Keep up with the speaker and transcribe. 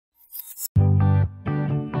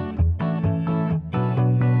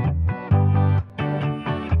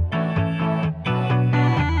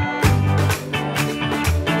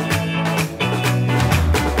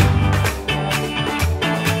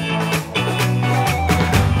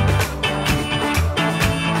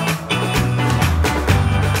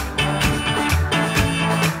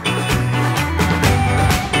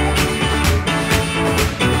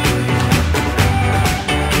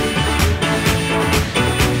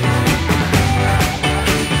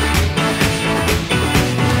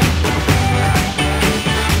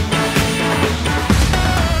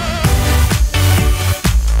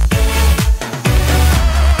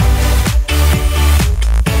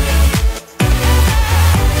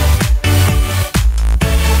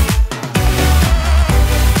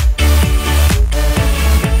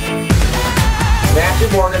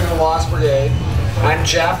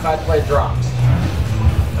I play drums.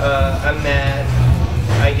 I'm Matt.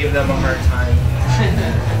 I give them a hard time.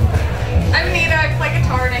 I'm Nita. I play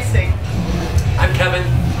guitar and I sing. I'm Kevin.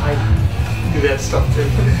 I do that stuff too.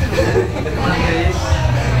 And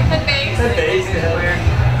bass.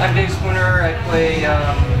 I'm Dave Spooner. I play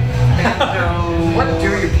banjo, What do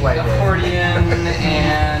you play, Dave? accordion,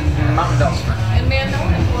 and mountain dulcimer. And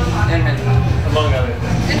mandolin. And mandolin. Among other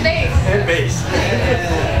things. And bass. And bass.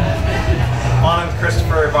 On with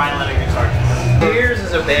Christopher, violin and guitar. 2 years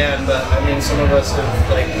as a band, but I mean, some of us have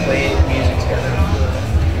like played music together for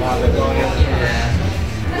a lot longer.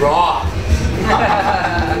 Yeah. Raw.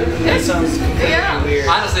 That sounds completely weird.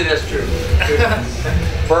 Honestly, that's true.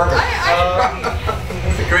 Perfect.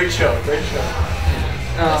 It's a great show. Great show.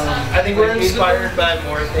 I think we're inspired by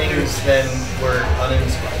more things than we're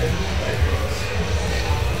uninspired by things.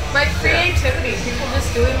 By creativity, people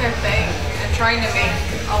just doing their thing and trying to make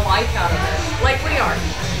a life out of it, like we are.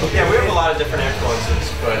 Yeah, we have a lot of different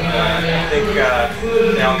influences, but I think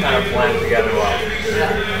they all kind of blend together well.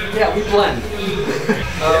 Yeah, we blend.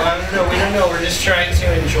 I don't know. We don't know. We're just trying to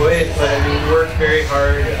enjoy it, but I mean, we work very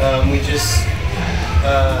hard. We just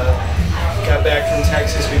got back from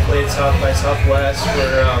Texas. We played South by Southwest.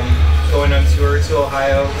 We're going on tour to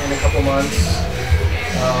Ohio in a couple months.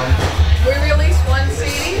 We released one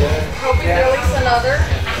CD. Hoping to release another.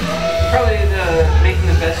 Probably making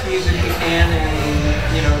the best music we can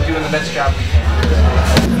and, you know, doing the best job we can.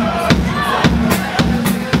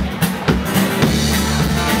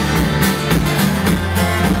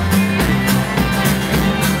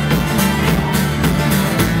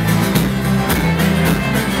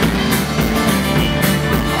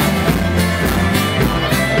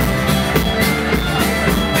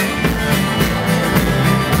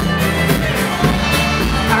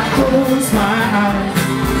 Close my eyes,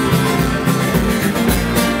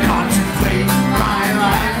 contemplate my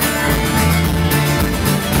life,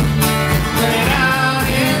 lay down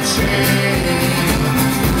in shame.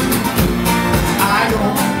 I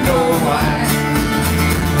don't know why.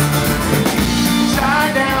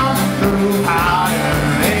 Shine down through higher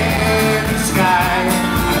in the sky.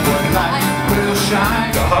 What light will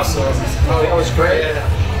shine? Awesome. Oh, that was great.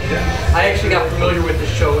 I actually got familiar with the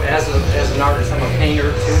show as an artist. I'm a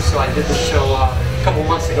painter too, so I did the show a couple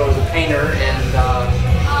months ago as a painter, and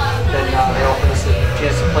then they offered us a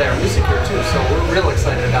chance to play our music here too, so we're real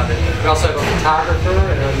excited about it. We also have a photographer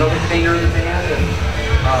and another painter in the band, and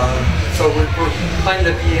so we're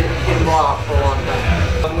planning to be involved for a long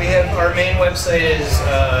time. We have our main website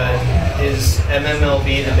is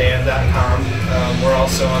mmlbtheband.com. We're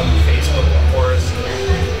also on Facebook, of course,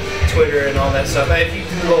 Twitter, and all that stuff. If you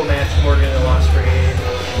Google Matthew Morgan and the Lost Brigade,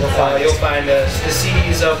 you'll find us. The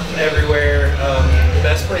CD's up everywhere. The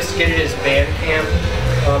best place to get it is Bandcamp.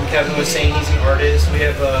 Kevin was saying he's an artist. We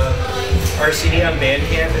have our CD on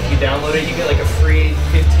Bandcamp. If you download it, you get like a free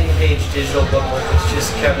 15-page digital booklet. It's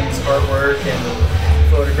just Kevin's artwork and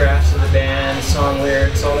photographs of the band, song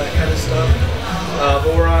lyrics, all that kind of stuff.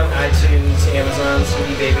 But we're on iTunes, Amazon,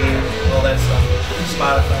 CD Baby, all that stuff.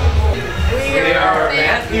 Spotify. We are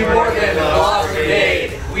Matthew Morgan and the Lost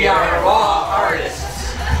Brigade. We are raw artists.